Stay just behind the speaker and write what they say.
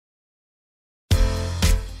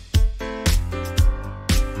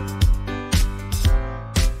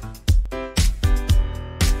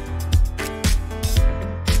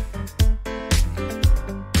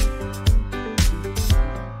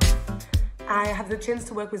I have the chance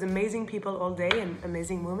to work with amazing people all day and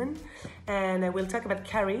amazing women. And I will talk about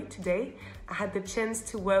Carrie today. I had the chance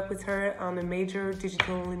to work with her on a major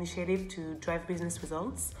digital initiative to drive business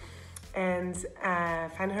results. And I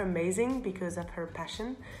find her amazing because of her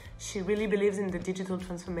passion. She really believes in the digital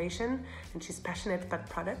transformation and she's passionate about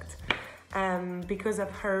product. Because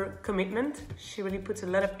of her commitment, she really puts a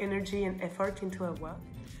lot of energy and effort into her work.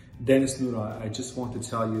 Dennis Nura, I just want to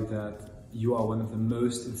tell you that you are one of the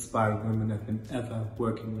most inspiring women I've been ever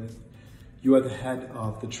working with. You are the head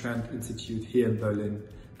of the Trend Institute here in Berlin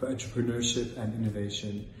for entrepreneurship and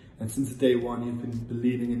innovation. And since day one, you've been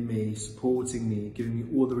believing in me, supporting me, giving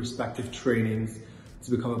me all the respective trainings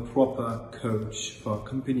to become a proper coach for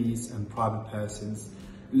companies and private persons.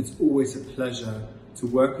 And it's always a pleasure to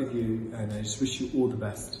work with you, and I just wish you all the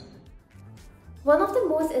best. One of the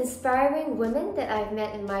most inspiring women that I've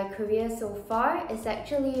met in my career so far is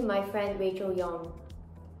actually my friend Rachel Yong.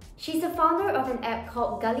 She's the founder of an app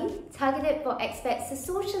called Gully, targeted for expats to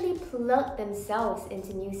socially plug themselves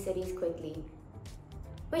into new cities quickly.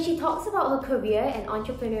 When she talks about her career and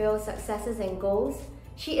entrepreneurial successes and goals,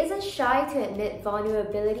 she isn't shy to admit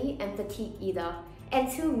vulnerability and fatigue either. And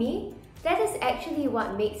to me, that is actually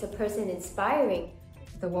what makes a person inspiring.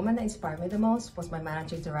 The woman that inspired me the most was my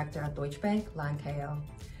managing director at Deutsche Bank, Lan Kao.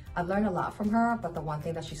 I've learned a lot from her, but the one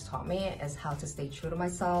thing that she's taught me is how to stay true to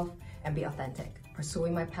myself and be authentic,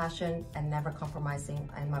 pursuing my passion and never compromising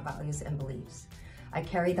in my values and beliefs. I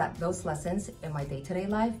carry those lessons in my day-to-day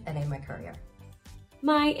life and in my career.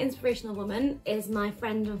 My inspirational woman is my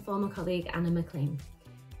friend and former colleague, Anna McLean.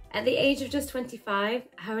 At the age of just 25,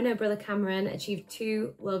 her and her brother Cameron achieved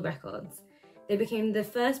 2 world records. They became the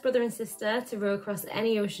first brother and sister to row across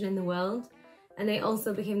any ocean in the world, and they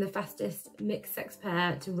also became the fastest mixed-sex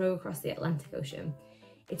pair to row across the Atlantic Ocean.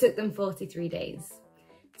 It took them 43 days.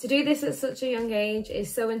 To do this at such a young age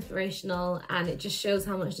is so inspirational, and it just shows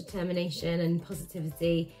how much determination and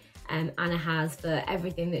positivity Anna has for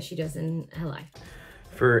everything that she does in her life.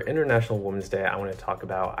 For International Women's Day, I want to talk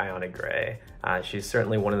about Iona Gray. She's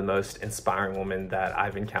certainly one of the most inspiring women that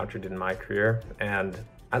I've encountered in my career, and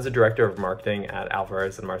as a director of marketing at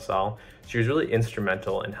Alvarez & Marsal, she was really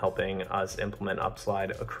instrumental in helping us implement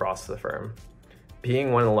UpSlide across the firm.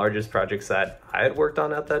 Being one of the largest projects that I had worked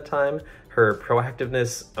on at that time, her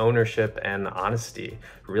proactiveness, ownership, and honesty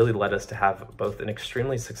really led us to have both an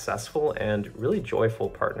extremely successful and really joyful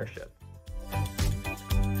partnership.